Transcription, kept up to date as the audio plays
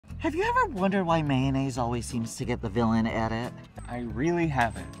Have you ever wondered why mayonnaise always seems to get the villain edit? I really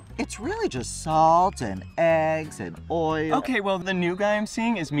haven't. It's really just salt and eggs and oil. Okay, well, the new guy I'm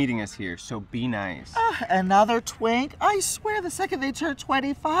seeing is meeting us here, so be nice. Another twink? I swear the second they turn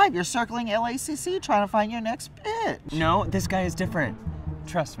 25, you're circling LACC trying to find your next bitch. No, this guy is different.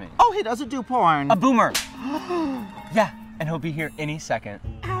 Trust me. Oh, he doesn't do porn. A boomer! Yeah, and he'll be here any second.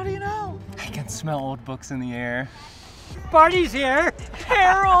 How do you know? I can smell old books in the air. Party's here!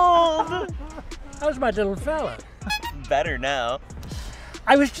 Harold! How's my little fella? Better now.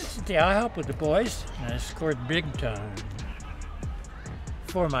 I was just at the IHOP with the boys, and I scored big time.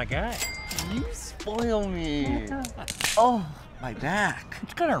 For my guy. You spoil me. Oh, my back.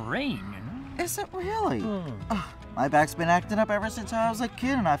 It's gonna rain, you know? Is it really? My back's been acting up ever since I was a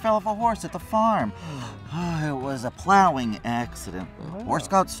kid and I fell off a horse at the farm. It was a plowing accident. The horse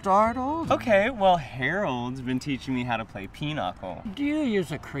got startled. Okay, well, Harold's been teaching me how to play pinochle. Do you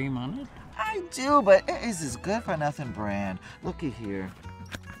use a cream on it? I do, but it is this good for nothing brand. Looky here.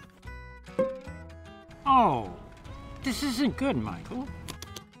 Oh, this isn't good, Michael.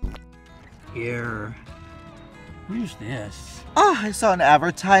 Here, use this. Oh, I saw an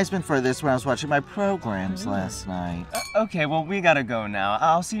advertisement for this when I was watching my programs last night. Okay, well, we gotta go now.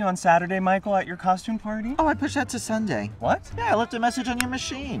 I'll see you on Saturday, Michael, at your costume party. Oh, I pushed that to Sunday. What? Yeah, I left a message on your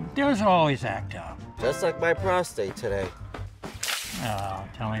machine. There's always act up. Just like my prostate today. Oh,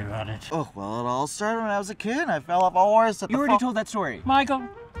 tell me about it. Oh, well, it all started when I was a kid and I fell off a horse at the You already told that story. Michael,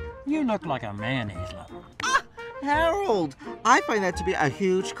 you look like a mayonnaise lover. Harold, I find that to be a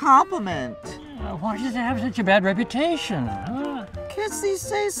huge compliment. Why does it have such a bad reputation? Huh? Kids these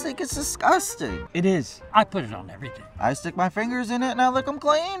days think it's disgusting. It is. I put it on everything. I stick my fingers in it and I lick them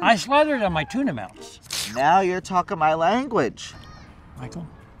clean. I slather it on my tuna melts. Now you're talking my language. Michael,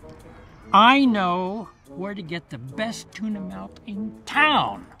 I know where to get the best tuna melt in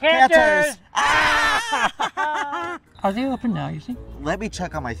town. Cantors! Are they open now, you think? Let me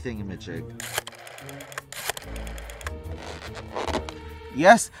check on my thingamajig.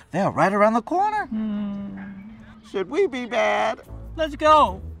 Yes, they're right around the corner. Should we be bad? Let's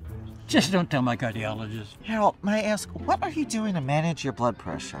go. Just don't tell my cardiologist. Harold, may I ask, what are you doing to manage your blood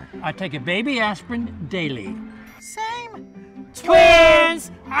pressure? I take a baby aspirin daily. Same.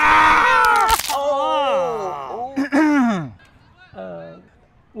 Twins!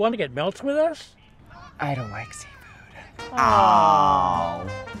 Want to get melts with us? I don't like seafood. Oh.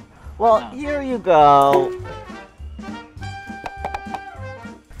 Well, here you go.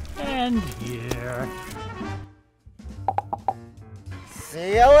 And here.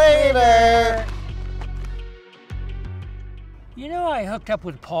 See you later. You know, I hooked up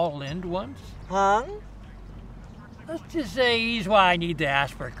with Paul Lind once. Huh? Let's just say he's why I need the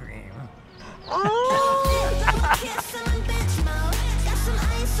aspirin cream.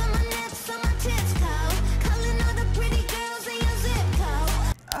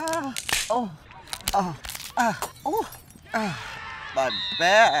 My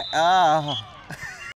back. Oh.